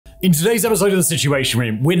In today's episode of The Situation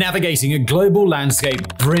Room, we're navigating a global landscape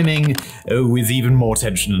brimming with even more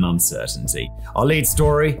tension and uncertainty. Our lead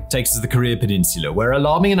story takes us to the Korean Peninsula, where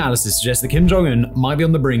alarming analysis suggests that Kim Jong-un might be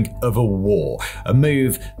on the brink of a war, a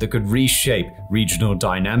move that could reshape regional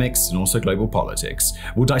dynamics and also global politics.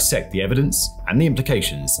 We'll dissect the evidence and the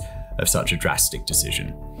implications of such a drastic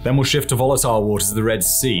decision. Then we'll shift to volatile waters of the Red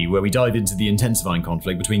Sea, where we dive into the intensifying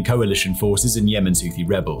conflict between coalition forces and Yemen's Houthi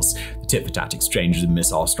rebels. The tit-for-tat exchanges of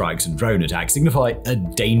missile strikes and drone attacks signify a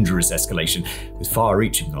dangerous escalation with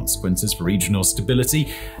far-reaching consequences for regional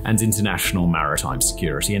stability and international maritime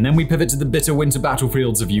security. And then we pivot to the bitter winter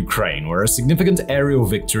battlefields of Ukraine, where a significant aerial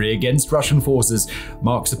victory against Russian forces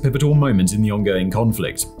marks a pivotal moment in the ongoing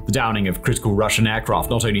conflict. The downing of critical Russian aircraft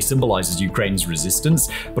not only symbolizes Ukraine's resistance,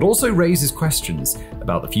 but also raises questions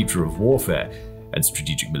about the future of warfare and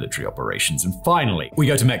strategic military operations. And finally, we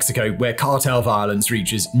go to Mexico, where cartel violence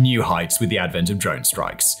reaches new heights with the advent of drone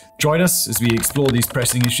strikes. Join us as we explore these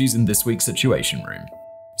pressing issues in this week's Situation Room.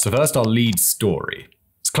 So first, our lead story.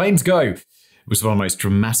 As claims go, it was one of the most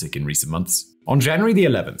dramatic in recent months. On January the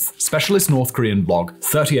 11th, specialist North Korean blog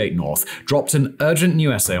 38 North dropped an urgent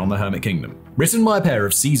new essay on the Hermit Kingdom. Written by a pair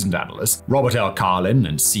of seasoned analysts, Robert L. Carlin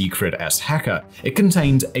and Siegfried S. Hacker, it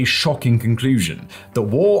contained a shocking conclusion: the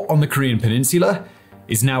war on the Korean Peninsula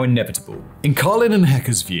is now inevitable. In Carlin and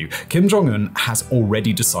Hacker's view, Kim Jong-un has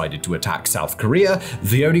already decided to attack South Korea.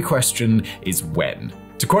 The only question is when.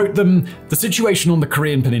 To quote them, "The situation on the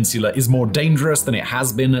Korean Peninsula is more dangerous than it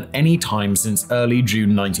has been at any time since early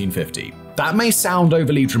June 1950. That may sound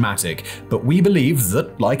overly dramatic, but we believe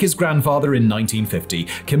that, like his grandfather in 1950,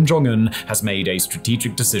 Kim Jong-un has made a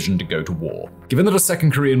strategic decision to go to war. Given that a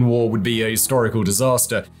second Korean War would be a historical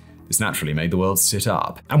disaster, this naturally made the world sit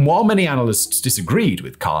up." And while many analysts disagreed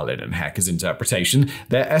with Carlin and Hacker's interpretation,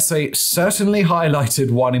 their essay certainly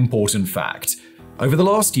highlighted one important fact. Over the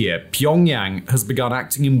last year, Pyongyang has begun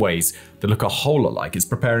acting in ways that look a whole lot like it's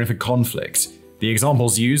preparing for conflict. The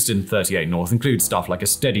examples used in 38 North include stuff like a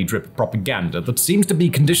steady drip of propaganda that seems to be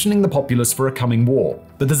conditioning the populace for a coming war.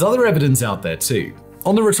 But there's other evidence out there too.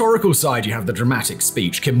 On the rhetorical side, you have the dramatic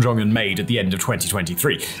speech Kim Jong-un made at the end of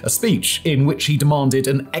 2023, a speech in which he demanded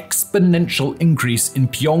an exponential increase in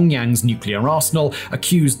Pyongyang's nuclear arsenal,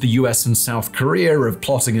 accused the US and South Korea of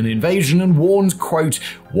plotting an invasion, and warned, quote,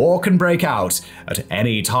 "War can break out at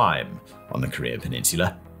any time on the Korean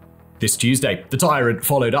Peninsula." This Tuesday, the tyrant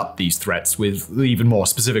followed up these threats with even more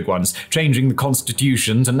specific ones, changing the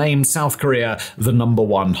constitution to name South Korea the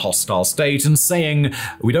 #1 hostile state and saying,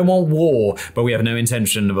 "We don't want war, but we have no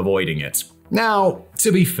intention of avoiding it." Now,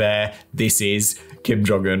 to be fair, this is Kim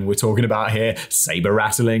Jong-un we're talking about here.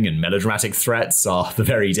 Saber-rattling and melodramatic threats are the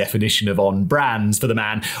very definition of on brand for the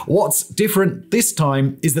man. What's different this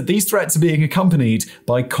time is that these threats are being accompanied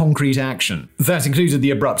by concrete action. That included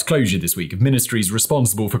the abrupt closure this week of ministries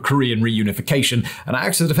responsible for Korean reunification, an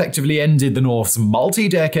act that effectively ended the North's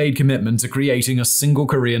multi-decade commitment to creating a single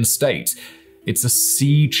Korean state. It's a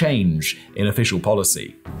sea change in official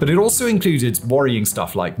policy. But it also included worrying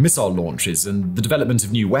stuff like missile launches and the development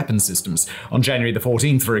of new weapon systems. On January the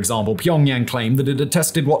 14th, for example, Pyongyang claimed that it had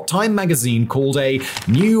tested what Time magazine called a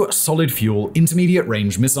new solid-fuel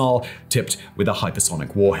intermediate-range missile tipped with a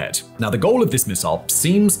hypersonic warhead. Now, the goal of this missile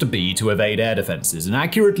seems to be to evade air defenses and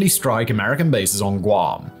accurately strike American bases on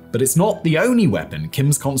Guam. But it's not the only weapon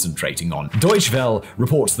Kim's concentrating on. Deutsche Welle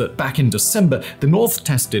reports that back in December, the North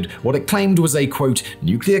tested what it claimed was a, quote,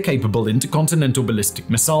 nuclear-capable intercontinental ballistic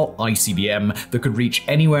missile, ICBM, that could reach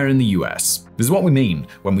anywhere in the US. This is what we mean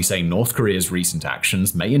when we say North Korea's recent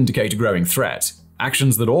actions may indicate a growing threat.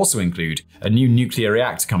 Actions that also include a new nuclear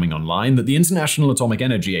reactor coming online that the International Atomic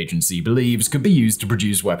Energy Agency believes could be used to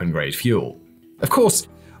produce weapon-grade fuel. Of course,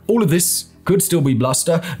 all of this could still be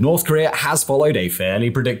bluster. North Korea has followed a fairly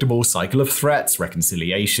predictable cycle of threats,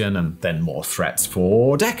 reconciliation, and then more threats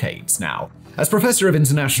for decades now. As Professor of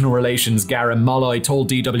International Relations Garam Malloy told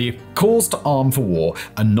DW, calls to arm for war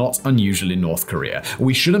are not unusual in North Korea.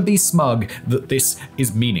 We shouldn't be smug that this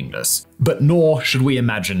is meaningless, but nor should we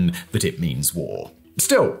imagine that it means war.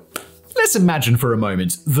 Still, let's imagine for a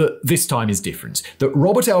moment that this time is different, that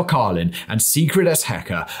Robert L. Carlin and Siegfried S.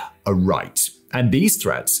 Hacker are right. And these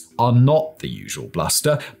threats are not the usual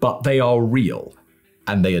bluster, but they are real,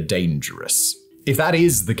 and they are dangerous. If that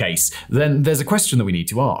is the case, then there's a question that we need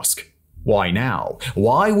to ask. Why now?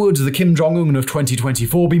 Why would the Kim Jong-un of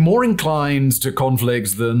 2024 be more inclined to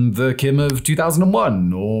conflict than the Kim of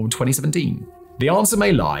 2001 or 2017? The answer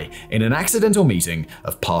may lie in an accidental meeting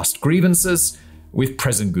of past grievances with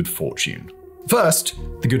present good fortune. First,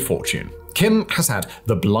 the good fortune. Kim has had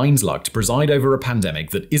the blind luck to preside over a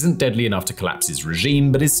pandemic that isn't deadly enough to collapse his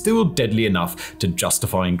regime, but is still deadly enough to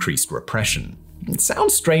justify increased repression. It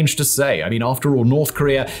sounds strange to say. I mean, after all, North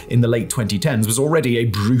Korea in the late 2010s was already a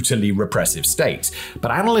brutally repressive state. But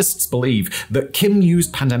analysts believe that Kim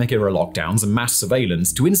used pandemic-era lockdowns and mass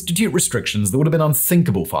surveillance to institute restrictions that would have been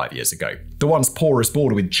unthinkable 5 years ago. The once porous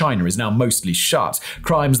border with China is now mostly shut.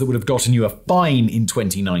 Crimes that would have gotten you a fine in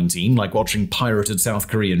 2019, like watching pirated South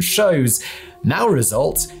Korean shows, now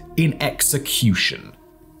result in execution.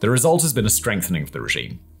 The result has been a strengthening of the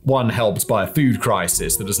regime. One helped by a food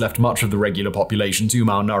crisis that has left much of the regular population too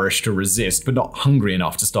malnourished to resist, but not hungry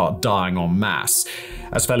enough to start dying en masse.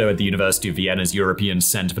 As fellow at the University of Vienna's European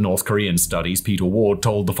Center for North Korean Studies, Peter Ward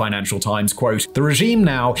told the Financial Times, quote, "The regime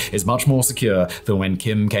now is much more secure than when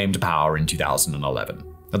Kim came to power in 2011.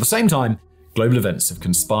 At the same time, global events have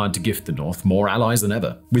conspired to gift the North more allies than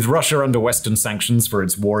ever. With Russia under Western sanctions for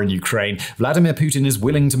its war in Ukraine, Vladimir Putin is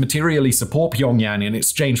willing to materially support Pyongyang in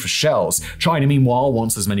exchange for shells. China, meanwhile,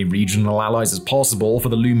 wants as many regional allies as possible for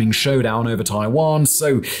the looming showdown over Taiwan,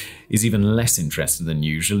 so is even less interested than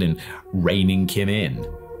usual in reining Kim in."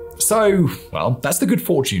 So, well, that's the good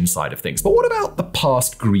fortune side of things. But what about the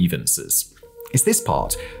past grievances? It's this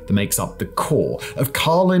part that makes up the core of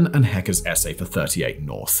Carlin and Hecker's essay for 38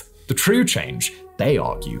 North. The true change, they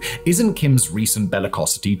argue, isn't Kim's recent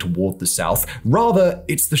bellicosity toward the South, rather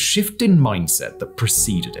it's the shift in mindset that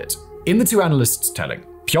preceded it. In the two analysts' telling,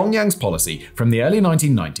 Pyongyang's policy from the early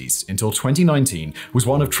 1990s until 2019 was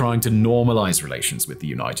one of trying to normalize relations with the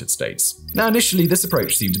United States. Now, initially, this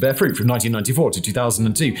approach seemed to bear fruit. From 1994 to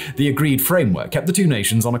 2002, the agreed framework kept the two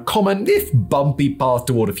nations on a common, if bumpy, path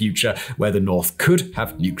toward a future where the North could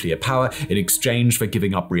have nuclear power in exchange for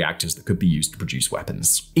giving up reactors that could be used to produce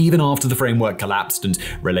weapons. Even after the framework collapsed and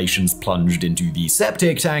relations plunged into the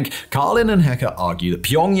septic tank, Carlin and Hecker argue that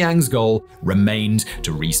Pyongyang's goal remained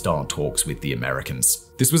to restart talks with the Americans.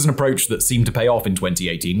 This was an approach that seemed to pay off in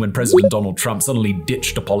 2018 when President Donald Trump suddenly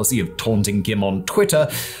ditched a policy of taunting Kim on Twitter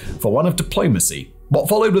for one of diplomacy. What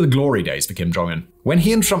followed were the glory days for Kim Jong-un. When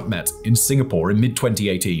he and Trump met in Singapore in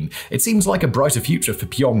mid-2018, it seems like a brighter future for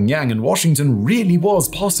Pyongyang and Washington really was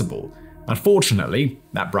possible. Unfortunately,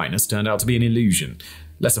 that brightness turned out to be an illusion.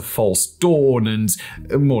 Less a false dawn and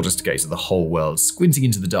more just a case of the whole world squinting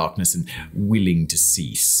into the darkness and willing to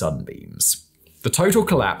see sunbeams. The total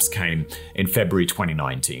collapse came in February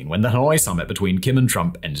 2019, when the Hanoi summit between Kim and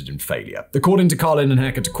Trump ended in failure. According to Carlin and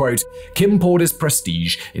Hecker, to quote, "Kim poured his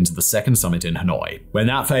prestige into the second summit in Hanoi. When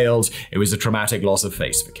that failed, it was a traumatic loss of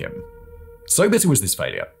face for Kim." So bitter was this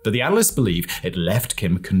failure that the analysts believe it left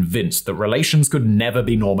Kim convinced that relations could never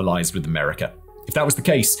be normalized with America. If that was the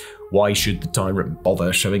case, why should the tyrant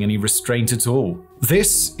bother showing any restraint at all?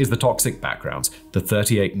 This is the toxic background the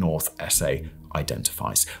 38 North essay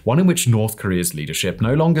identifies, one in which North Korea's leadership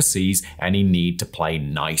no longer sees any need to play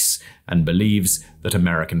nice and believes that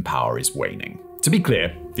American power is waning. To be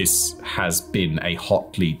clear, this has been a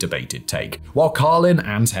hotly debated take. While Carlin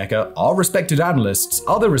and Hecker are respected analysts,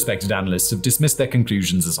 other respected analysts have dismissed their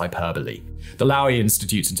conclusions as hyperbole. The Lowy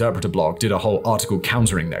Institute's Interpreter blog did a whole article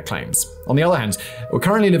countering their claims. On the other hand, we're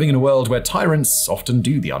currently living in a world where tyrants often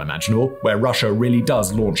do the unimaginable, where Russia really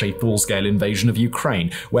does launch a full-scale invasion of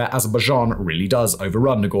Ukraine, where Azerbaijan really does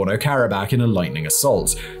overrun Nagorno-Karabakh in a lightning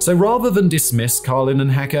assault. So rather than dismiss Carlin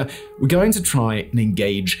and Hecker, we're going to try and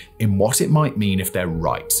engage in what it might mean if they're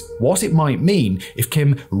right. What it might mean if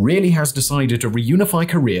Kim really has decided to reunify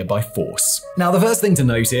Korea by force. Now, the first thing to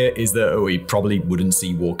note here is that we probably wouldn't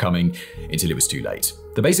see war coming until it was too late.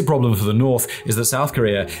 The basic problem for the North is that South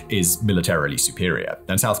Korea is militarily superior,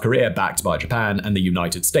 and South Korea, backed by Japan and the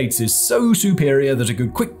United States, is so superior that it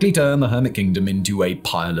could quickly turn the Hermit Kingdom into a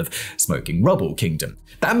pile of smoking rubble kingdom.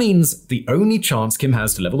 That means the only chance Kim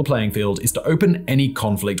has to level the playing field is to open any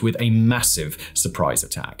conflict with a massive surprise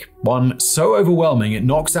attack. One so overwhelming it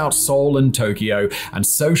knocks out Seoul and Tokyo, and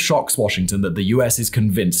so shocks Washington that the US is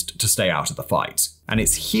convinced to stay out of the fight. And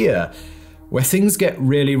it's here where things get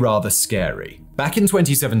really rather scary. Back in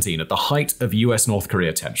 2017, at the height of US-North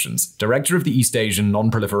Korea tensions, director of the East Asian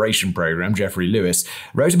Non-Proliferation Program, Jeffrey Lewis,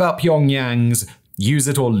 wrote about Pyongyang's use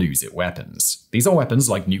it or lose it weapons. These are weapons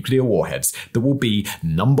like nuclear warheads that will be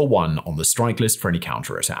number one on the strike list for any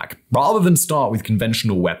counterattack. Rather than start with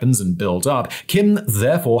conventional weapons and build up, Kim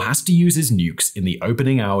therefore has to use his nukes in the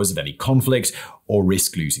opening hours of any conflict or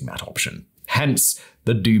risk losing that option. Hence,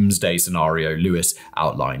 the doomsday scenario Lewis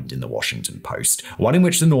outlined in the Washington Post, one in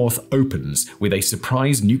which the North opens with a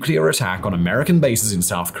surprise nuclear attack on American bases in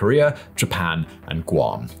South Korea, Japan, and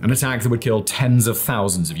Guam. An attack that would kill tens of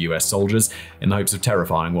thousands of US soldiers in the hopes of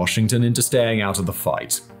terrifying Washington into staying out of the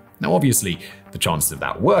fight. Now obviously, the chances of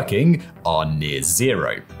that working are near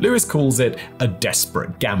zero. Lewis calls it a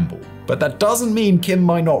desperate gamble. But that doesn't mean Kim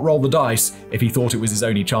might not roll the dice if he thought it was his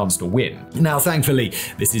only chance to win. Now thankfully,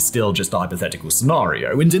 this is still just a hypothetical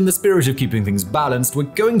scenario, and in the spirit of keeping things balanced, we're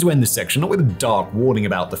going to end this section not with a dark warning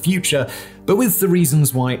about the future, but with the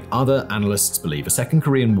reasons why other analysts believe a second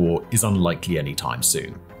Korean War is unlikely anytime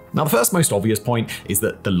soon. Now, the first most obvious point is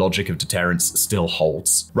that the logic of deterrence still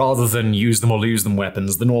holds. Rather than use them or lose them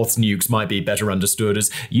weapons, the North's nukes might be better understood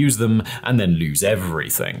as use them and then lose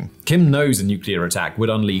everything. Kim knows a nuclear attack would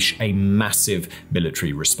unleash a massive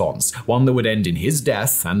military response, one that would end in his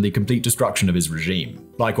death and the complete destruction of his regime.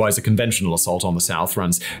 Likewise, a conventional assault on the South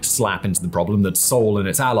runs slap into the problem that Seoul and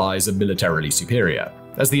its allies are militarily superior.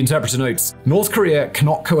 As the interpreter notes, North Korea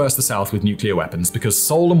cannot coerce the South with nuclear weapons because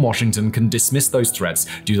Seoul and Washington can dismiss those threats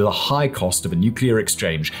due to the high cost of a nuclear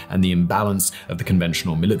exchange and the imbalance of the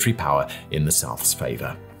conventional military power in the South's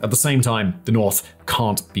favor. At the same time, the North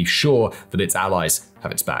can't be sure that its allies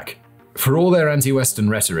have its back. For all their anti-Western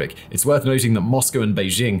rhetoric, it's worth noting that Moscow and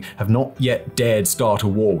Beijing have not yet dared start a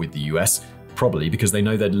war with the US, probably because they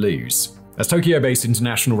know they'd lose. As Tokyo-based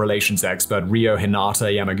international relations expert Ryo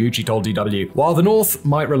Hinata Yamaguchi told DW, while the North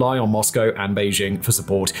might rely on Moscow and Beijing for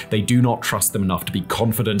support, they do not trust them enough to be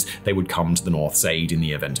confident they would come to the North's aid in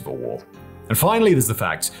the event of a war. And finally, there's the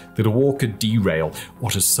fact that a war could derail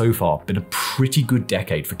what has so far been a pretty good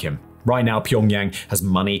decade for Kim. Right now, Pyongyang has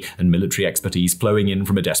money and military expertise flowing in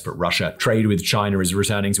from a desperate Russia. Trade with China is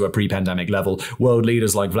returning to a pre-pandemic level. World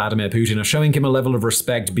leaders like Vladimir Putin are showing Kim a level of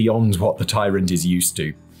respect beyond what the tyrant is used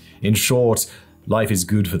to. In short, life is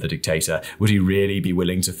good for the dictator. Would he really be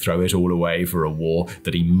willing to throw it all away for a war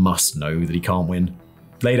that he must know that he can't win?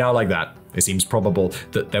 Laid out like that, it seems probable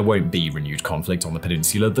that there won't be renewed conflict on the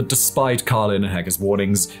peninsula, that despite Carlin and Hecker's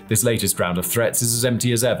warnings, this latest round of threats is as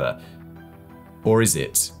empty as ever. Or is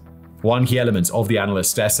it? One key element of the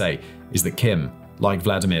analyst's essay is that Kim, like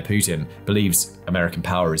Vladimir Putin, believes American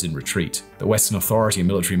power is in retreat, that Western authority and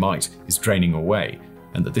military might is draining away,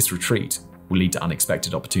 and that this retreat will lead to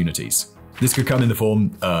unexpected opportunities. This could come in the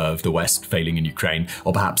form of the West failing in Ukraine,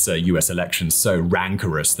 or perhaps a US election so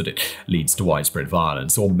rancorous that it leads to widespread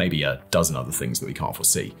violence, or maybe a dozen other things that we can't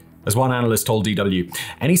foresee. As one analyst told DW,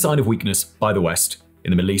 any sign of weakness by the West in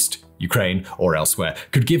the Middle East, Ukraine, or elsewhere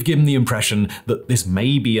could give Kim the impression that this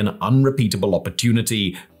may be an unrepeatable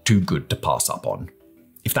opportunity too good to pass up on.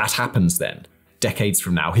 If that happens then, decades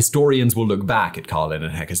from now, historians will look back at Carlin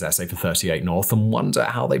and Hecker's essay for 38 North and wonder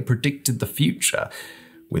how they predicted the future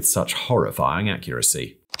with such horrifying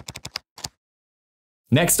accuracy.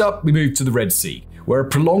 Next up, we move to the Red Sea, where a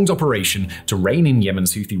prolonged operation to rein in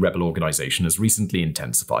Yemen's Houthi rebel organization has recently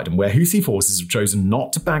intensified, and where Houthi forces have chosen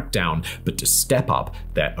not to back down, but to step up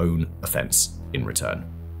their own offense in return.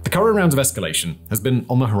 The current round of escalation has been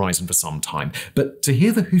on the horizon for some time, but to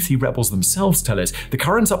hear the Houthi rebels themselves tell it, the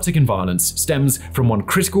current uptick in violence stems from one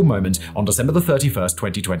critical moment on December 31st,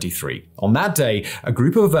 2023. On that day, a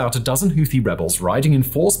group of about a dozen Houthi rebels riding in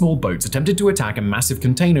 4 small boats attempted to attack a massive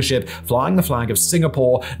container ship flying the flag of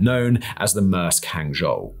Singapore known as the Maersk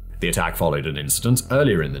Hangzhou. The attack followed an incident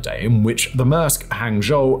earlier in the day in which the Maersk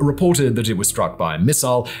Hangzhou reported that it was struck by a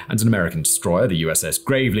missile and an American destroyer, the USS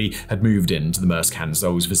Gravely, had moved into the Maersk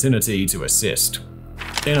Hangzhou's vicinity to assist.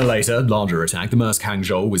 In a later, larger attack, the Maersk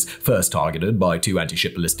Hangzhou was first targeted by 2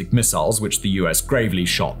 anti-ship ballistic missiles which the US Gravely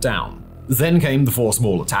shot down. Then came the 4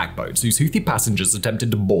 small attack boats whose Houthi passengers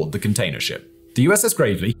attempted to board the container ship. The USS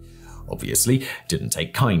Gravely obviously didn't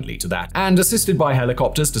take kindly to that, and assisted by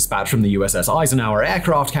helicopters dispatched from the USS Eisenhower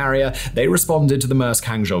aircraft carrier, they responded to the Maersk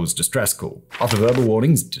Hangzhou's distress call. After verbal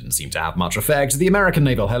warnings didn't seem to have much effect, the American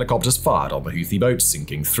naval helicopters fired on the Houthi boats,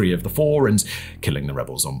 sinking 3 of the 4 and killing the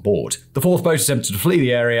rebels on board. The 4th boat attempted to flee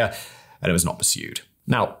the area, and it was not pursued.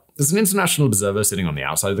 Now, as an international observer sitting on the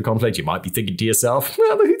outside of the conflict, you might be thinking to yourself,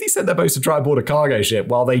 well, the Houthis sent their boats to try and board a cargo ship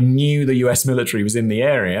while they knew the US military was in the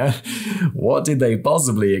area. What did they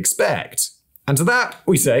possibly expect? And to that,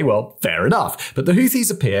 we say, well, fair enough, but the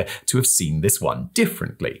Houthis appear to have seen this one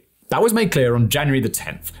differently. That was made clear on January the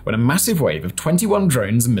 10th, when a massive wave of 21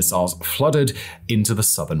 drones and missiles flooded into the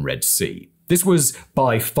southern Red Sea. This was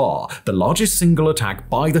by far the largest single attack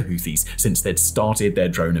by the Houthis since they'd started their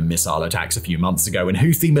drone and missile attacks a few months ago, and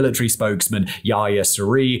Houthi military spokesman Yahya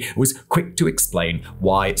Saree was quick to explain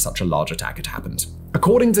why such a large attack had happened.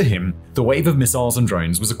 According to him, the wave of missiles and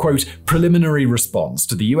drones was a, quote, preliminary response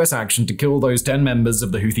to the US action to kill those 10 members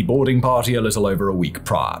of the Houthi boarding party a little over a week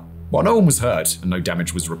prior. While no one was hurt and no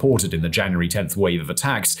damage was reported in the January 10th wave of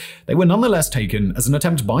attacks, they were nonetheless taken as an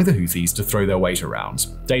attempt by the Houthis to throw their weight around.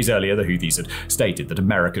 Days earlier, the Houthis had stated that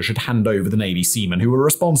America should hand over the Navy seamen who were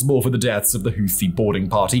responsible for the deaths of the Houthi boarding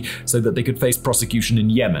party so that they could face prosecution in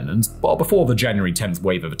Yemen, and while before the January 10th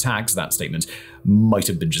wave of attacks that statement might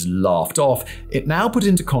have been just laughed off, it now put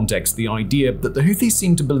into context the idea that the Houthis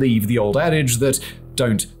seemed to believe the old adage that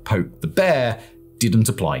 "don't poke the bear" didn't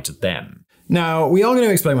apply to them. Now, we are going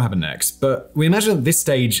to explain what happened next, but we imagine at this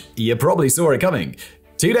stage you probably saw it coming.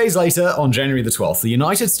 2 days later, on January the 12th, the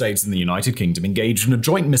United States and the United Kingdom engaged in a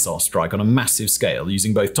joint missile strike on a massive scale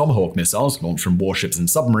using both Tomahawk missiles launched from warships and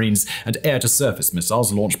submarines and air-to-surface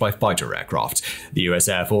missiles launched by fighter aircraft. The US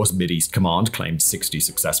Air Force Mideast Command claimed 60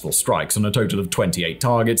 successful strikes on a total of 28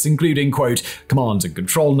 targets, including, quote, command and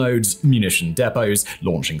control nodes, munition depots,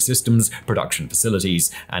 launching systems, production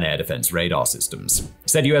facilities, and air defense radar systems.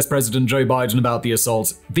 Said US President Joe Biden about the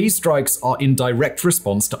assault, "These strikes are in direct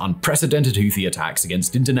response to unprecedented Houthi attacks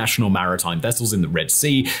against international maritime vessels in the Red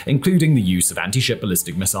Sea, including the use of anti-ship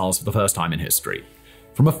ballistic missiles for the first time in history."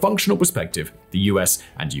 From a functional perspective, the US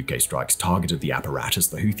and UK strikes targeted the apparatus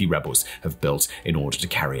the Houthi rebels have built in order to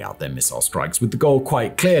carry out their missile strikes, with the goal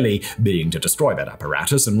quite clearly being to destroy that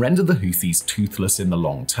apparatus and render the Houthis toothless in the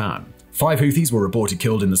long term. 5 Houthis were reported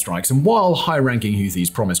killed in the strikes, and while high-ranking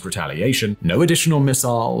Houthis promised retaliation, no additional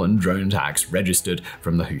missile and drone attacks registered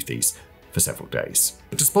from the Houthis for several days.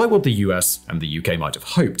 But despite what the US and the UK might have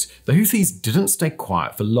hoped, the Houthis didn't stay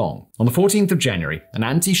quiet for long. On the 14th of January, an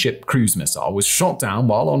anti-ship cruise missile was shot down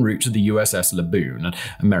while en route to the USS Laboon, an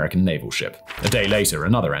American naval ship. A day later,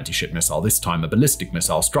 another anti-ship missile, this time a ballistic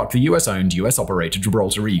missile, struck the US-owned, US-operated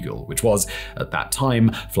Gibraltar Eagle, which was, at that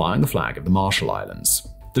time, flying the flag of the Marshall Islands.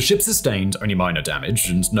 The ship sustained only minor damage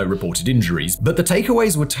and no reported injuries, but the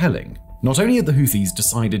takeaways were telling. Not only had the Houthis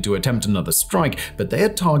decided to attempt another strike, but they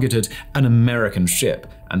had targeted an American ship,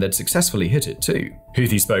 and they'd successfully hit it too.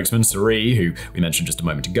 Houthi spokesman Sari, who we mentioned just a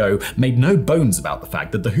moment ago, made no bones about the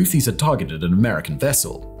fact that the Houthis had targeted an American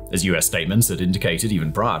vessel. As US statements had indicated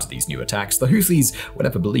even prior to these new attacks, the Houthis were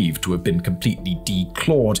never believed to have been completely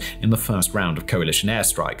declawed in the first round of coalition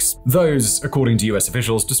airstrikes. Those, according to US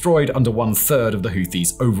officials, destroyed under 1/3 of the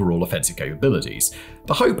Houthis' overall offensive capabilities.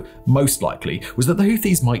 The hope, most likely, was that the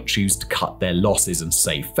Houthis might choose to cut their losses and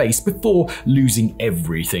save face before losing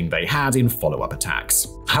everything they had in follow-up attacks.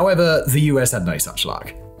 However, the US had no such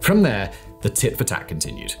luck. From there, the tit-for-tat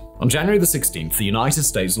continued. On January the 16th, the United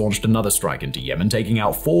States launched another strike into Yemen, taking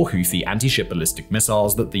out 4 Houthi anti-ship ballistic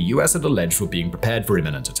missiles that the US had alleged were being prepared for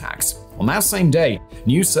imminent attacks. On that same day,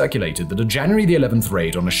 news circulated that a January the 11th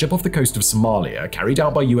raid on a ship off the coast of Somalia, carried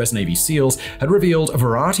out by US Navy SEALs, had revealed a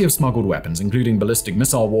variety of smuggled weapons, including ballistic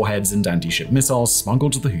missile warheads and anti-ship missiles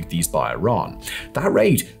smuggled to the Houthis by Iran. That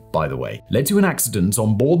raid, by the way, led to an accident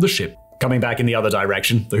on board the ship. Coming back in the other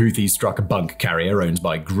direction, the Houthis struck a bunk carrier owned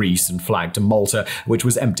by Greece and flagged to Malta, which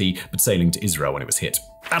was empty but sailing to Israel when it was hit.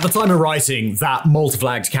 At the time of writing, that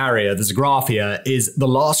Malta-flagged carrier, the Zagrafia, is the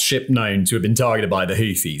last ship known to have been targeted by the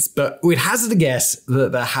Houthis, but we'd hazard a guess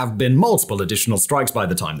that there have been multiple additional strikes by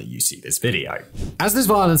the time that you see this video. As this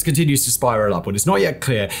violence continues to spiral upward, it's not yet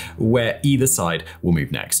clear where either side will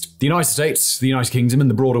move next. The United States, the United Kingdom, and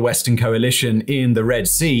the broader Western coalition in the Red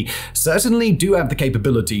Sea certainly do have the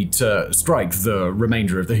capability to strike the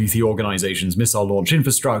remainder of the Houthi organization's missile launch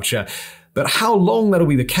infrastructure, but how long that'll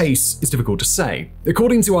be the case is difficult to say.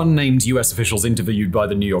 According to unnamed US officials interviewed by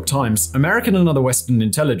the New York Times, American and other Western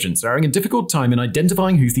intelligence are having a difficult time in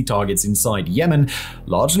identifying Houthi targets inside Yemen,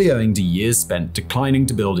 largely owing to years spent declining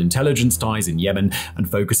to build intelligence ties in Yemen and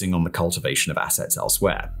focusing on the cultivation of assets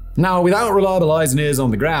elsewhere. Now, without reliable eyes and ears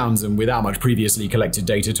on the ground, and without much previously collected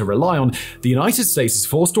data to rely on, the United States is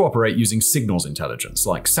forced to operate using signals intelligence,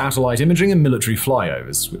 like satellite imaging and military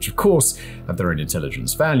flyovers, which of course have their own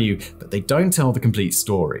intelligence value, but they don't tell the complete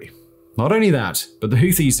story. Not only that, but the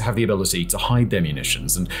Houthis have the ability to hide their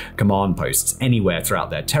munitions and command posts anywhere throughout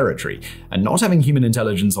their territory, and not having human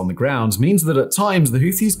intelligence on the ground means that at times the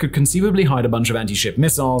Houthis could conceivably hide a bunch of anti-ship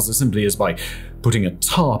missiles as simply as by putting a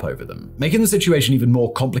tarp over them. Making the situation even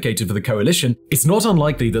more complicated for the coalition, it's not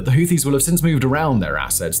unlikely that the Houthis will have since moved around their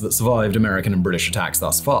assets that survived American and British attacks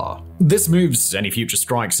thus far. This moves any future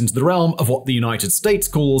strikes into the realm of what the United States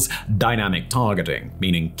calls dynamic targeting,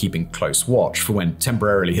 meaning keeping close watch for when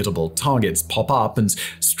temporarily hittable targets pop up and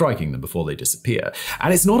striking them before they disappear.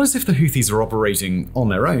 And it's not as if the Houthis are operating on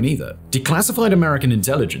their own either. Declassified American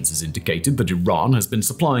intelligence has indicated that Iran has been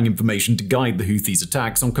supplying information to guide the Houthis'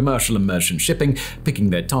 attacks on commercial and merchant shipping, picking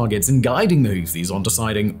their targets and guiding the Houthis on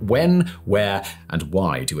deciding when, where, and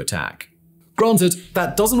why to attack. Granted,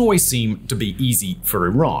 that doesn't always seem to be easy for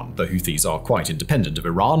Iran. The Houthis are quite independent of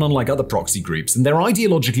Iran, unlike other proxy groups, and they're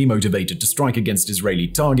ideologically motivated to strike against Israeli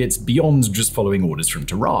targets beyond just following orders from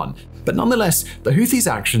Tehran. But nonetheless, the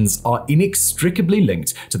Houthis' actions are inextricably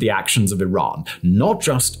linked to the actions of Iran, not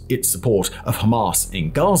just its support of Hamas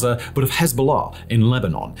in Gaza, but of Hezbollah in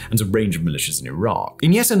Lebanon and a range of militias in Iraq.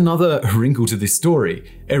 In yet another wrinkle to this story,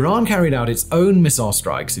 Iran carried out its own missile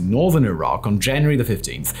strikes in northern Iraq on January the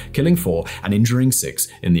 15th, killing 4 and injuring 6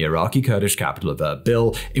 in the Iraqi Kurdish capital of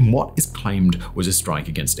Erbil in what is claimed was a strike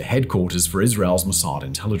against a headquarters for Israel's Mossad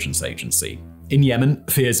intelligence agency. In Yemen,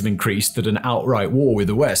 fears have increased that an outright war with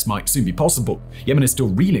the West might soon be possible. Yemen is still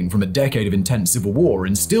reeling from a decade of intense civil war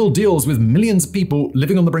and still deals with millions of people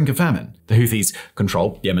living on the brink of famine. The Houthis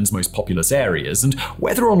control Yemen's most populous areas, and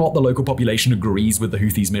whether or not the local population agrees with the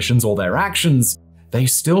Houthis' missions or their actions, they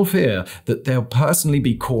still fear that they'll personally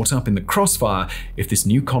be caught up in the crossfire if this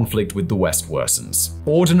new conflict with the West worsens.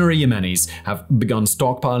 Ordinary Yemenis have begun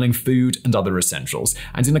stockpiling food and other essentials,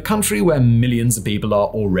 and in a country where millions of people are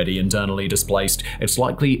already internally displaced, it's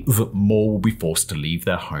likely that more will be forced to leave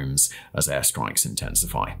their homes as airstrikes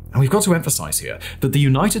intensify. And we've got to emphasize here that the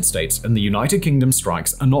United States and the United Kingdom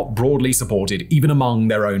strikes are not broadly supported even among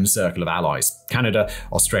their own circle of allies. Canada,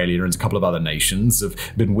 Australia, and a couple of other nations have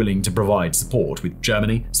been willing to provide support, with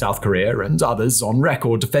Germany, South Korea, and others on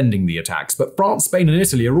record defending the attacks, but France, Spain, and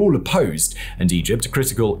Italy are all opposed, and Egypt, a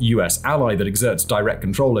critical US ally that exerts direct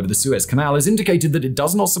control over the Suez Canal, has indicated that it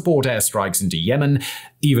does not support airstrikes into Yemen,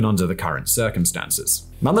 even under the current circumstances.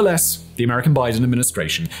 Nonetheless, the American Biden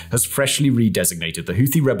administration has freshly redesignated the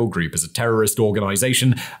Houthi rebel group as a terrorist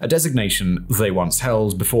organization, a designation they once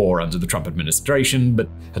held before under the Trump administration, but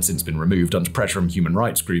had since been removed under pressure from human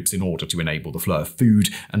rights groups in order to enable the flow of food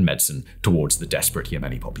and medicine towards the desperate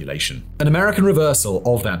Yemeni population. An American reversal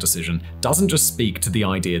of that decision doesn't just speak to the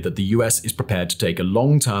idea that the US is prepared to take a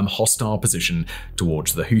long-term hostile position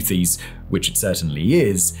towards the Houthis, which it certainly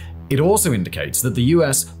is. It also indicates that the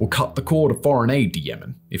US will cut the cord of foreign aid to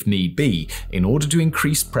Yemen, if need be, in order to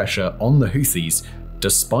increase pressure on the Houthis,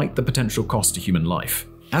 despite the potential cost to human life.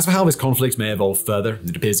 As for how this conflict may evolve further,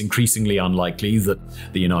 it appears increasingly unlikely that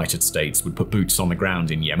the United States would put boots on the ground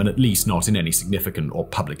in Yemen, at least not in any significant or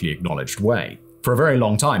publicly acknowledged way. For a very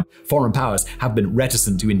long time, foreign powers have been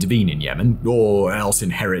reticent to intervene in Yemen, or else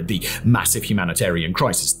inherit the massive humanitarian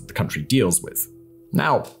crisis that the country deals with.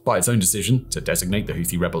 Now, by its own decision to designate the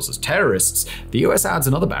Houthi rebels as terrorists, the US adds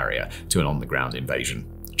another barrier to an on-the-ground invasion.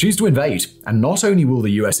 Choose to invade, and not only will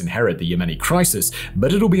the US inherit the Yemeni crisis,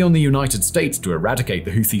 but it'll be on the United States to eradicate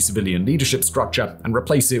the Houthi civilian leadership structure and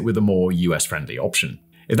replace it with a more US-friendly option.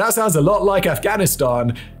 If that sounds a lot like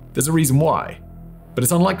Afghanistan, there's a reason why. But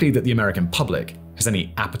it's unlikely that the American public has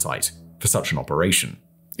any appetite for such an operation.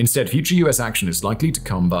 Instead, future US action is likely to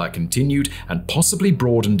come via continued and possibly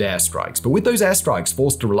broadened airstrikes, but with those airstrikes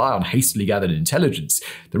forced to rely on hastily gathered intelligence,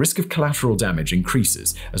 the risk of collateral damage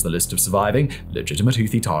increases as the list of surviving, legitimate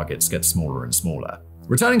Houthi targets gets smaller and smaller.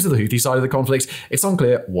 Returning to the Houthi side of the conflict, it's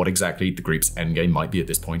unclear what exactly the group's endgame might be at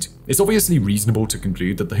this point. It's obviously reasonable to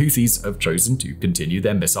conclude that the Houthis have chosen to continue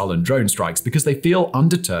their missile and drone strikes because they feel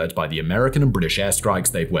undeterred by the American and British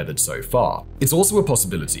airstrikes they've weathered so far. It's also a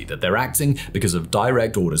possibility that they're acting because of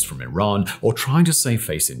direct orders from Iran or trying to save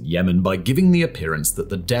face in Yemen by giving the appearance that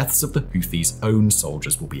the deaths of the Houthis' own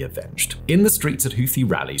soldiers will be avenged. In the streets at Houthi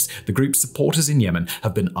rallies, the group's supporters in Yemen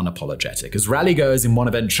have been unapologetic, as rallygoers in one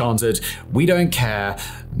event chanted, "We don't care,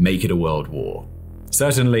 make it a world war."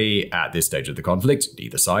 Certainly, at this stage of the conflict,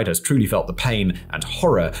 neither side has truly felt the pain and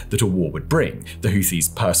horror that a war would bring. The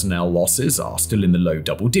Houthis' personnel losses are still in the low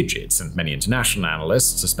double digits, and many international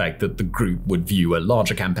analysts suspect that the group would view a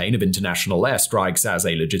larger campaign of international airstrikes as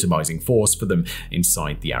a legitimizing force for them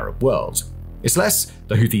inside the Arab world. It's less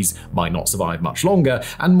the Houthis might not survive much longer,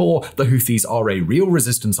 and more the Houthis are a real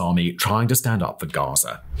resistance army trying to stand up for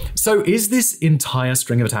Gaza. So is this entire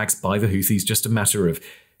string of attacks by the Houthis just a matter of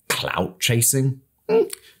clout chasing?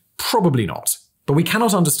 Probably not. But we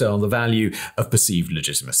cannot understand the value of perceived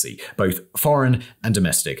legitimacy, both foreign and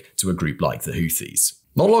domestic, to a group like the Houthis.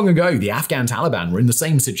 Not long ago, the Afghan Taliban were in the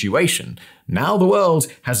same situation. Now the world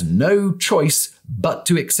has no choice but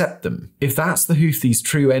to accept them. If that's the Houthis'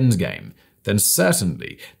 true endgame, then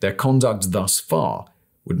certainly their conduct thus far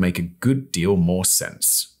would make a good deal more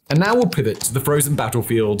sense. And now we'll pivot to the frozen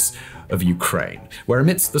battlefields of Ukraine, where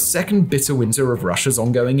amidst the second bitter winter of Russia's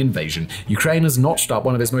ongoing invasion, Ukraine has notched up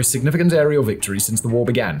one of its most significant aerial victories since the war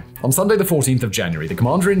began. On Sunday the 14th of January, the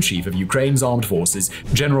commander-in-chief of Ukraine's armed forces,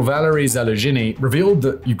 General Valery Zaluzhny, revealed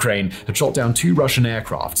that Ukraine had shot down 2 Russian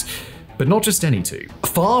aircraft. But not just any two.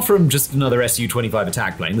 Far from just another Su-25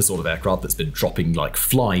 attack plane, the sort of aircraft that's been dropping like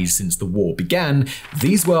flies since the war began,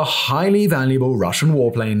 these were highly valuable Russian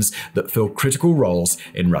warplanes that filled critical roles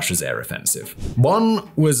in Russia's air offensive.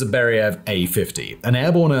 One was a Beriev A-50, an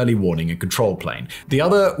airborne early warning and control plane. The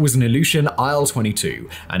other was an Ilyushin Il-22,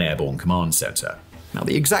 an airborne command center. Now,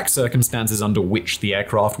 the exact circumstances under which the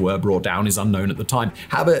aircraft were brought down is unknown at the time.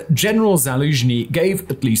 However, General Zaluzhny gave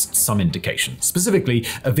at least some indication. Specifically,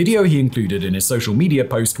 a video he included in his social media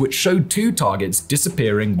post which showed two targets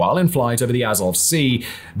disappearing while in flight over the Azov Sea,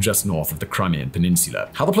 just north of the Crimean Peninsula.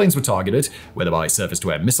 How the planes were targeted, whether by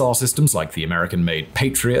surface-to-air missile systems like the American-made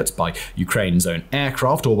Patriot, by Ukraine's own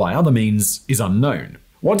aircraft, or by other means, is unknown.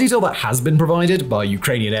 One detail that has been provided by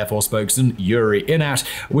Ukrainian Air Force spokesman Yuri Inat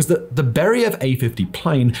was that the Beriev A-50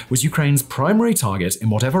 plane was Ukraine's primary target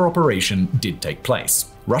in whatever operation did take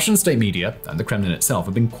place. Russian state media and the Kremlin itself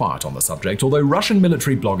have been quiet on the subject, although Russian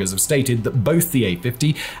military bloggers have stated that both the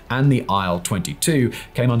A-50 and the Il-22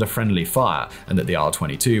 came under friendly fire and that the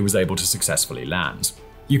Il-22 was able to successfully land.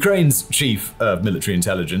 Ukraine's chief of military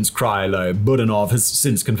intelligence, Krylo Budanov, has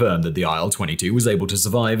since confirmed that the Il-22 was able to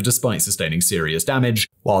survive despite sustaining serious damage,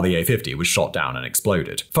 while the A-50 was shot down and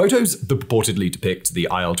exploded. Photos that purportedly depict the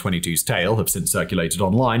Il-22's tail have since circulated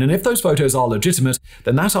online, and if those photos are legitimate,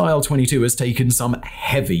 then that Il-22 has taken some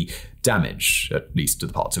heavy damage, at least to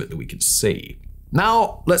the parts of it that we can see.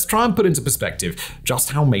 Now, let's try and put into perspective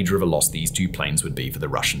just how major of a loss these two planes would be for the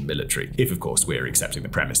Russian military, if of course we're accepting the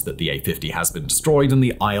premise that the A-50 has been destroyed and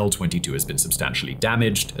the Il-22 has been substantially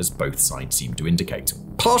damaged, as both sides seem to indicate.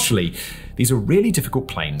 Partially, these are really difficult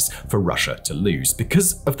planes for Russia to lose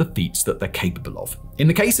because of the feats that they're capable of. In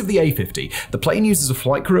the case of the A-50, the plane uses a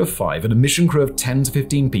flight crew of 5 and a mission crew of 10 to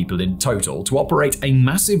 15 people in total to operate a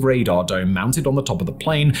massive radar dome mounted on the top of the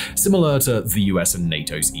plane, similar to the US and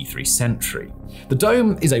NATO's E-3 Sentry. The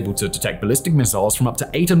dome is able to detect ballistic missiles from up to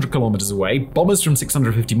 800 kilometers away, bombers from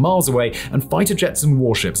 650 miles away, and fighter jets and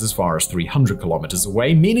warships as far as 300 kilometers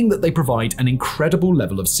away, meaning that they provide an incredible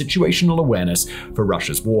level of situational awareness for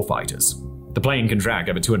Russia's warfighters. The plane can track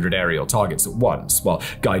over 200 aerial targets at once, while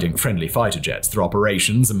guiding friendly fighter jets through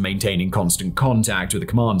operations and maintaining constant contact with the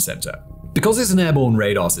command center. Because it's an airborne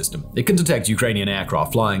radar system, it can detect Ukrainian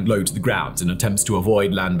aircraft flying low to the ground in attempts to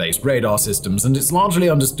avoid land-based radar systems, and it's largely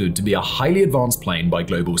understood to be a highly advanced plane by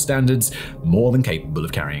global standards, more than capable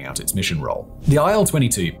of carrying out its mission role. The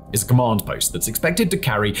Il-22 is a command post that's expected to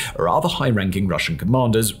carry rather high-ranking Russian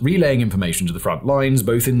commanders, relaying information to the front lines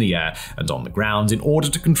both in the air and on the ground in order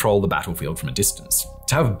to control the battlefield from a distance.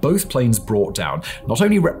 To have both planes brought down not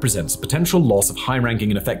only represents a potential loss of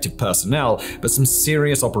high-ranking and effective personnel, but some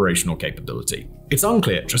serious operational capability. It's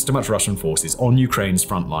unclear just how much Russian forces on Ukraine's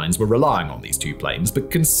front lines were relying on these two planes,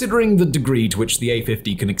 but considering the degree to which the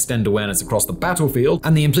A-50 can extend awareness across the battlefield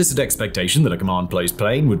and the implicit expectation that a command post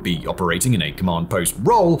plane would be operating in a command post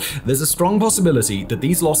role, there's a strong possibility that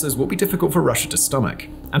these losses will be difficult for Russia to stomach.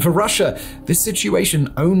 And for Russia, this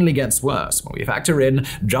situation only gets worse when we factor in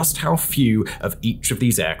just how few of each of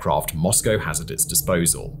these aircraft Moscow has at its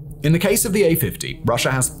disposal. In the case of the A-50,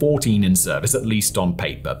 Russia has 14 in service, at least on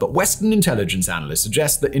paper, but Western intelligence analysts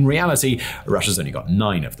suggest that in reality, Russia's only got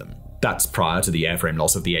 9 of them. That's prior to the airframe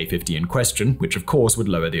loss of the A-50 in question, which of course would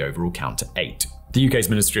lower the overall count to 8. The UK's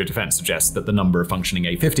Ministry of Defence suggests that the number of functioning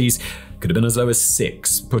A-50s could have been as low as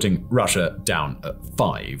 6, putting Russia down at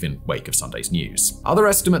 5 in wake of Sunday's news. Other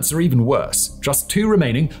estimates are even worse. Just 2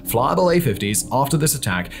 remaining flyable A-50s after this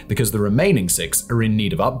attack, because the remaining 6 are in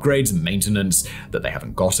need of upgrades and maintenance that they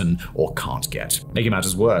haven't gotten or can't get. Making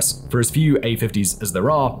matters worse, for as few A-50s as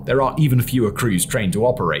there are even fewer crews trained to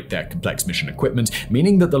operate their complex mission equipment,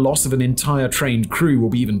 meaning that the loss of an entire trained crew will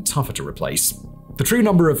be even tougher to replace. The true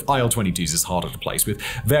number of Il-22s is harder to place, with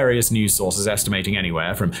various news sources estimating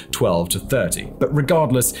anywhere from 12 to 30. But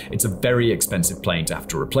regardless, it's a very expensive plane to have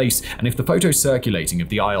to replace, and if the photo circulating of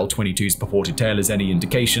the Il-22's purported tail is any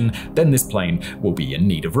indication, then this plane will be in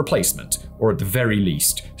need of replacement, or at the very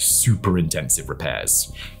least, super intensive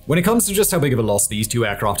repairs. When it comes to just how big of a loss these 2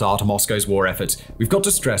 aircraft are to Moscow's war effort, we've got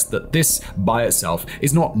to stress that this, by itself,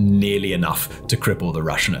 is not nearly enough to cripple the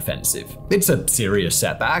Russian offensive. It's a serious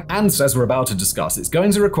setback, and as we're about to discuss, it's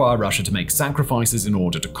going to require Russia to make sacrifices in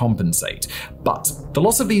order to compensate. But the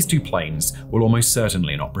loss of these 2 planes will almost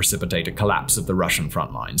certainly not precipitate a collapse of the Russian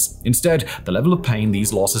front lines. Instead, the level of pain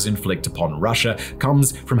these losses inflict upon Russia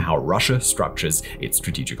comes from how Russia structures its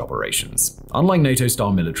strategic operations. is. Unlike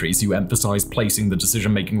NATO-style militaries who emphasize placing the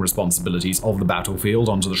decision-making responsibilities of the battlefield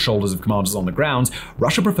onto the shoulders of commanders on the ground,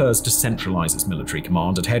 Russia prefers to centralize its military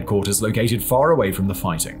command at headquarters located far away from the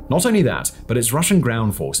fighting. Not only that, but it's Russian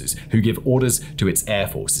ground forces who give orders to its air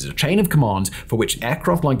forces, a chain of command for which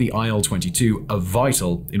aircraft like the IL-22 are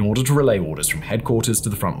vital in order to relay orders from headquarters to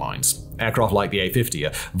the front lines. Aircraft like the A-50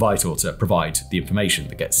 are vital to provide the information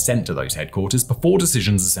that gets sent to those headquarters before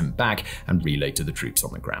decisions are sent back and relayed to the troops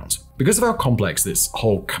on the ground. Because of how complex this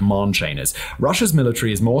whole command chain is, Russia's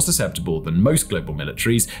military is more susceptible than most global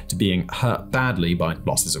militaries to being hurt badly by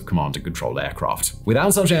losses of command and control aircraft.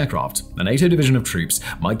 Without such aircraft, a NATO division of troops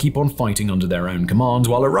might keep on fighting under their own command,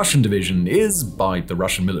 while a Russian division is, by the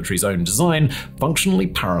Russian military's own design, functionally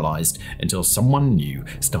paralyzed until someone new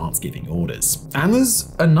starts giving orders. And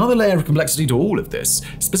there's another layer of complexity to all of this,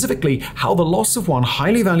 specifically how the loss of one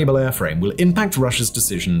highly valuable airframe will impact Russia's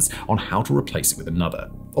decisions on how to replace it with another.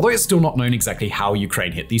 Although it's still not known exactly how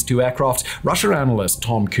Ukraine hit these two aircraft, Russia analyst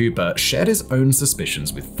Tom Cooper shared his own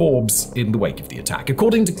suspicions with Forbes in the wake of the attack.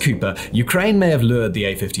 According to Cooper, Ukraine may have lured the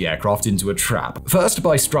A-50 aircraft into a trap, first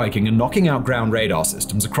by striking and knocking out ground radar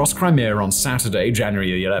systems across Crimea on Saturday,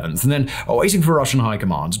 January the 11th, and then waiting for Russian high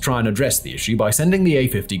command to try and address the issue by sending the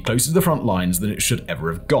A-50 closer to the front lines than it should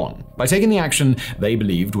ever have gone. By taking the action they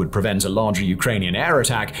believed would prevent a larger Ukrainian air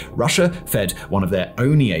attack, Russia fed one of their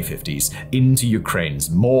own A-50s into Ukraine's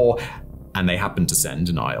more, and they happened to send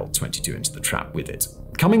an IL-22 into the trap with it.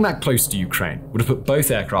 Coming that close to Ukraine would have put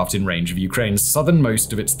both aircraft in range of Ukraine's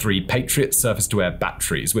southernmost of its 3 Patriot surface-to-air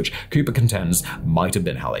batteries, which Cooper contends might have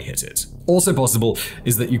been how they hit it. Also possible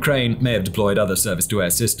is that Ukraine may have deployed other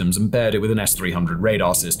surface-to-air systems and paired it with an S-300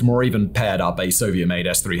 radar system, or even paired up a Soviet-made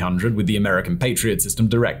S-300 with the American Patriot system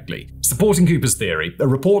directly. Supporting Cooper's theory are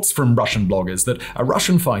reports from Russian bloggers that a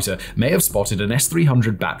Russian fighter may have spotted an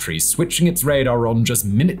S-300 battery switching its radar on just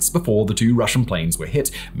minutes before the 2 Russian planes were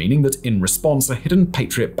hit, meaning that in response a hidden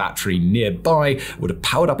Patriot battery nearby would have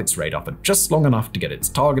powered up its radar for just long enough to get its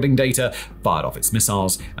targeting data, fired off its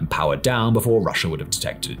missiles, and powered down before Russia would have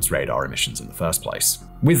detected its radar emissions in the first place.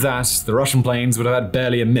 With that, the Russian planes would have had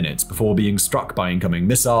barely a minute before being struck by incoming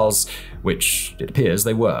missiles, which it appears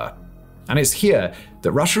they were. And it's here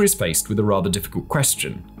that Russia is faced with a rather difficult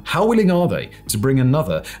question. How willing are they to bring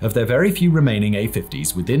another of their very few remaining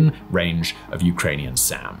A-50s within range of Ukrainian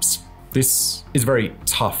SAMs? This is a very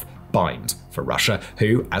tough bind for Russia,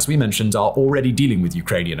 who, as we mentioned, are already dealing with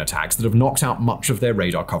Ukrainian attacks that have knocked out much of their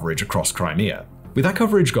radar coverage across Crimea. With that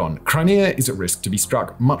coverage gone, Crimea is at risk to be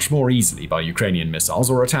struck much more easily by Ukrainian missiles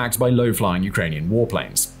or attacked by low-flying Ukrainian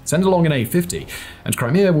warplanes. Send along an A-50, and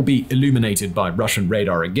Crimea will be illuminated by Russian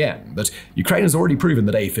radar again, but Ukraine has already proven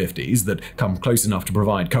that A-50s that come close enough to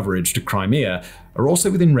provide coverage to Crimea are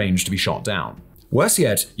also within range to be shot down. Worse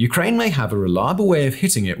yet, Ukraine may have a reliable way of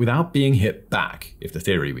hitting it without being hit back, if the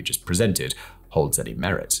theory we just presented holds any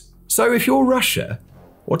merit. So if you're Russia,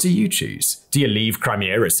 what do you choose? Do you leave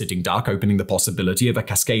Crimea a sitting duck, opening the possibility of a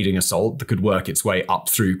cascading assault that could work its way up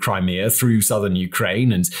through Crimea, through southern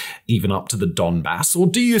Ukraine, and even up to the Donbass? Or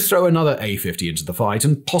do you throw another A-50 into the fight,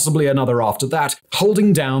 and possibly another after that,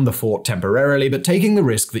 holding down the fort temporarily, but taking the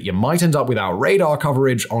risk that you might end up without radar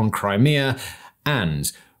coverage on Crimea,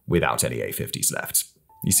 and without any A-50s left?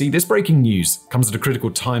 You see, this breaking news comes at a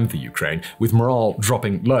critical time for Ukraine, with morale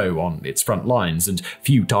dropping low on its front lines and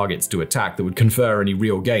few targets to attack that would confer any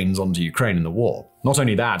real gains onto Ukraine in the war. Not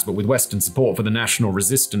only that, but with Western support for the national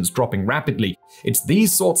resistance dropping rapidly, it's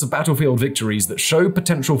these sorts of battlefield victories that show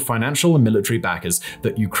potential financial and military backers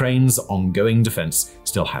that Ukraine's ongoing defense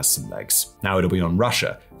still has some legs. Now it'll be on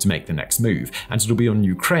Russia to make the next move, and it'll be on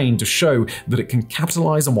Ukraine to show that it can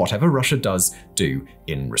capitalize on whatever Russia does do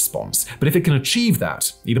in response. But if it can achieve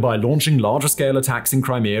that, either by launching larger scale attacks in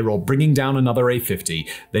Crimea or bringing down another A-50,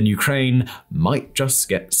 then Ukraine might just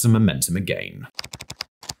get some momentum again.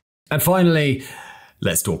 And finally,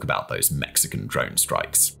 let's talk about those Mexican drone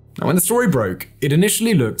strikes. Now, when the story broke, it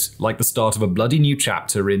initially looked like the start of a bloody new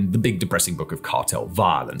chapter in the big depressing book of cartel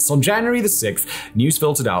violence. On January the 6th, news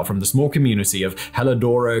filtered out from the small community of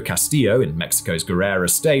Helidoro Castillo in Mexico's Guerrero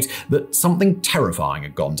state that something terrifying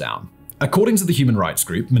had gone down. According to the human rights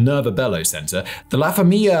group Minerva Bello Center, the La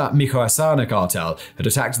Familia Michoacana cartel had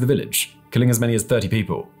attacked the village, killing as many as 30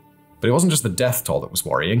 people. But it wasn't just the death toll that was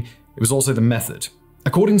worrying, it was also the method.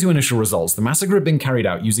 According to initial results, the massacre had been carried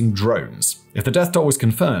out using drones. If the death toll was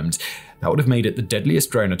confirmed, that would have made it the deadliest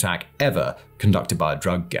drone attack ever conducted by a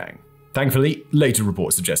drug gang. Thankfully, later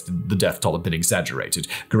reports suggested the death toll had been exaggerated.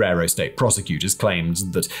 Guerrero state prosecutors claimed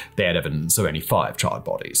that they had evidence of only 5 charred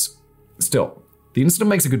bodies. Still, The incident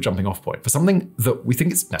makes a good jumping off point for something that we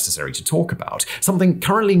think it's necessary to talk about, something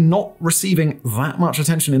currently not receiving that much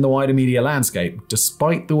attention in the wider media landscape,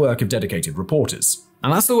 despite the work of dedicated reporters.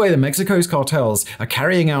 And that's the way that Mexico's cartels are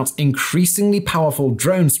carrying out increasingly powerful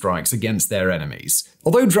drone strikes against their enemies.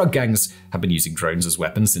 Although drug gangs have been using drones as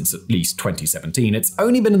weapons since at least 2017, it's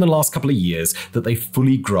only been in the last couple of years that they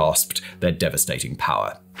fully grasped their devastating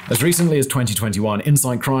power. As recently as 2021,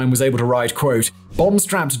 Insight Crime was able to write, quote,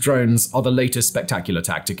 "Bomb-strapped drones are the latest spectacular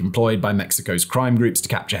tactic employed by Mexico's crime groups to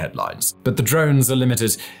capture headlines. But the drones are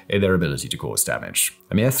limited in their ability to cause damage."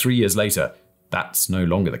 A mere 3 years later, that's no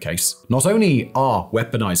longer the case. Not only are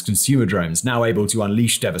weaponized consumer drones now able to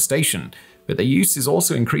unleash devastation, but their use is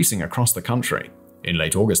also increasing across the country. In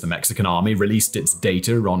late August, the Mexican army released its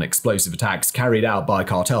data on explosive attacks carried out by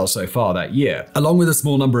Cartel so far that year. Along with a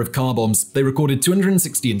small number of car bombs, they recorded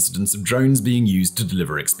 260 incidents of drones being used to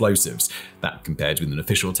deliver explosives. That compared with an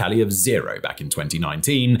official tally of 0 back in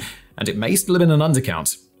 2019, and it may still have been an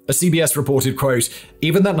undercount. A CBS reported, quote,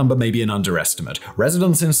 "Even that number may be an underestimate.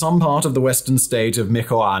 Residents in some part of the western state of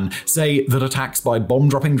Michoacan say that attacks by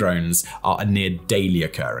bomb-dropping drones are a near daily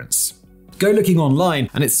occurrence." Go looking online,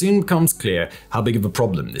 and it soon becomes clear how big of a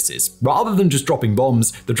problem this is. Rather than just dropping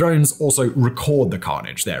bombs, the drones also record the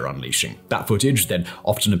carnage they're unleashing. That footage then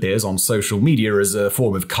often appears on social media as a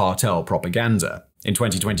form of cartel propaganda. In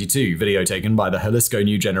 2022, video taken by the Jalisco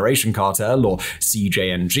New Generation Cartel, or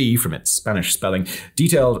CJNG from its Spanish spelling,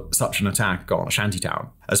 detailed such an attack on a shantytown.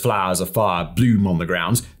 As flowers of fire bloom on the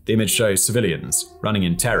ground, the image shows civilians running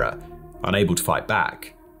in terror, unable to fight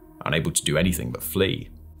back, unable to do anything but flee.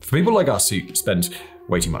 For people like us who spend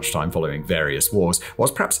way too much time following various wars,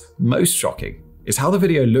 what's perhaps most shocking is how the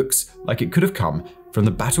video looks like it could have come from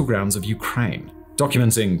the battlegrounds of Ukraine,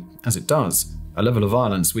 documenting, as it does, a level of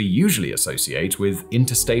violence we usually associate with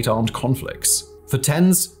interstate armed conflicts. For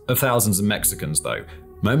tens of thousands of Mexicans, though,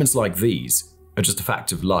 moments like these are just a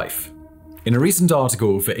fact of life. In a recent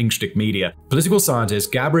article for Inkstick Media, political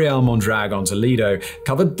scientist Gabriel Mondragon Toledo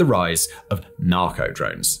covered the rise of narco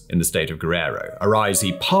drones in the state of Guerrero, a rise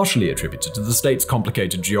he partially attributed to the state's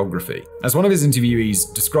complicated geography. As one of his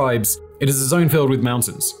interviewees describes, it is a zone filled with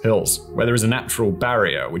mountains, hills, where there is a natural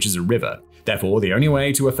barrier, which is a river. Therefore, the only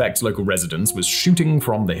way to affect local residents was shooting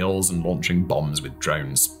from the hills and launching bombs with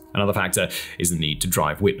drones. Another factor is the need to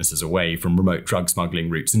drive witnesses away from remote drug smuggling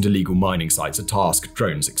routes and illegal mining sites, a task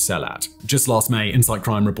drones excel at. Just last May, Insight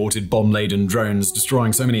Crime reported bomb-laden drones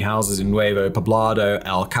destroying so many houses in Nuevo Poblado,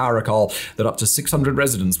 El Caracol, that up to 600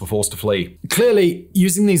 residents were forced to flee. Clearly,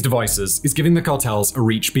 using these devices is giving the cartels a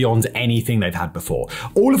reach beyond anything they've had before,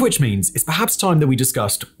 all of which means it's perhaps time that we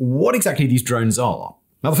discussed what exactly these drones are.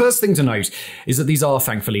 Now, the first thing to note is that these are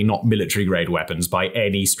thankfully not military-grade weapons by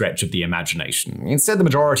any stretch of the imagination. Instead, the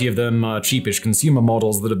majority of them are cheapish consumer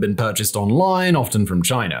models that have been purchased online, often from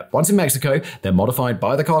China. Once in Mexico, they're modified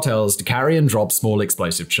by the cartels to carry and drop small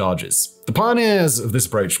explosive charges. The pioneers of this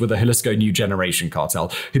approach were the Jalisco New Generation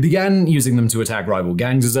Cartel, who began using them to attack rival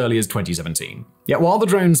gangs as early as 2017. Yet while the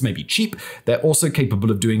drones may be cheap, they're also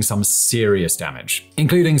capable of doing some serious damage,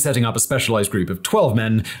 including setting up a specialized group of 12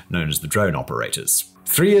 men known as the drone operators.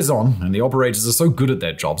 3 years on, and the operators are so good at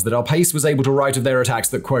their jobs that El País was able to write of their attacks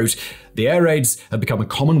that, quote, "The air raids have become a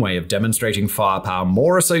common way of demonstrating firepower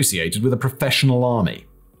more associated with a professional army."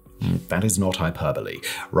 That is not hyperbole.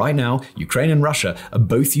 Right now, Ukraine and Russia are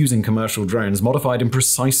both using commercial drones modified in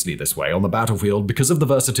precisely this way on the battlefield because of the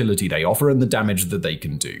versatility they offer and the damage that they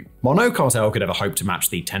can do. While no cartel could ever hope to match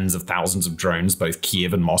the tens of thousands of drones both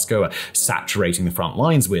Kiev and Moscow are saturating the front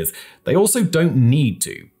lines with, they also don't need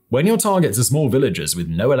to. When your targets are small villages with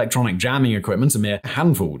no electronic jamming equipment, a mere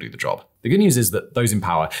handful will do the job. The good news is that those in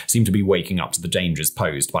power seem to be waking up to the dangers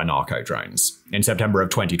posed by narco drones. In September of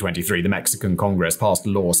 2023, the Mexican Congress passed a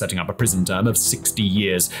law setting up a prison term of 60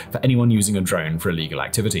 years for anyone using a drone for illegal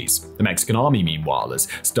activities. The Mexican army, meanwhile, has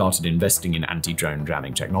started investing in anti-drone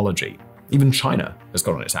jamming technology. Even China has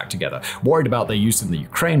got on its act together. Worried about their use in the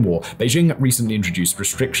Ukraine war, Beijing recently introduced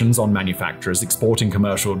restrictions on manufacturers exporting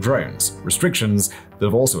commercial drones, restrictions that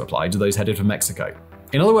have also applied to those headed for Mexico.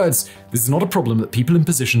 In other words, this is not a problem that people in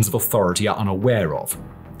positions of authority are unaware of.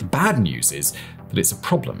 The bad news is that it's a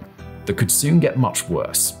problem that could soon get much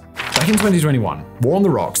worse. Back in 2021, War on the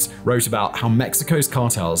Rocks wrote about how Mexico's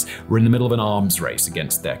cartels were in the middle of an arms race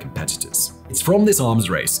against their competitors. It's from this arms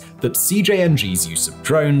race that CJNG's use of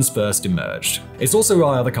drones first emerged. It's also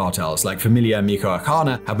why other cartels like Familia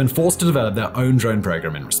Michoacana have been forced to develop their own drone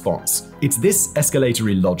program in response. It's this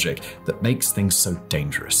escalatory logic that makes things so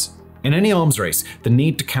dangerous. In any arms race, the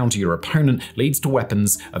need to counter your opponent leads to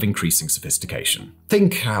weapons of increasing sophistication.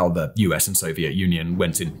 Think how the US and Soviet Union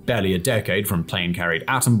went in barely a decade from plane-carried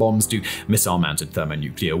atom bombs to missile-mounted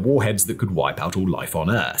thermonuclear warheads that could wipe out all life on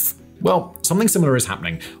Earth. Well, something similar is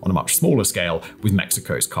happening on a much smaller scale with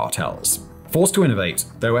Mexico's cartels. Forced to innovate,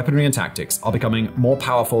 their weaponry and tactics are becoming more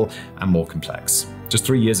powerful and more complex. Just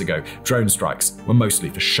 3 years ago, drone strikes were mostly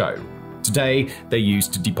for show. Today, they're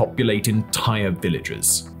used to depopulate entire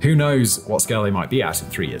villages. Who knows what scale they might be at in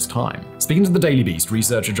 3 years' time? Speaking to the Daily Beast,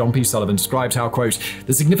 researcher John P. Sullivan described how, quote,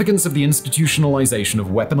 the significance of the institutionalization of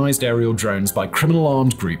weaponized aerial drones by criminal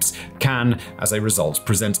armed groups can, as a result,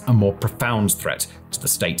 present a more profound threat to the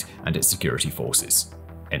state and its security forces,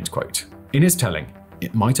 end quote. In his telling,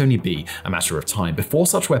 it might only be a matter of time before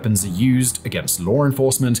such weapons are used against law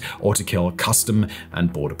enforcement or to kill custom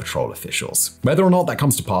and border patrol officials. Whether or not that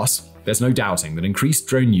comes to pass, there's no doubting that increased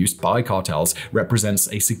drone use by cartels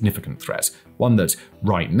represents a significant threat, one that,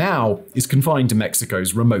 right now, is confined to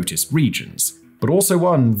Mexico's remotest regions, but also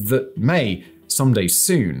one that may, someday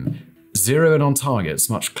soon, zero in on targets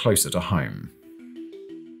much closer to home.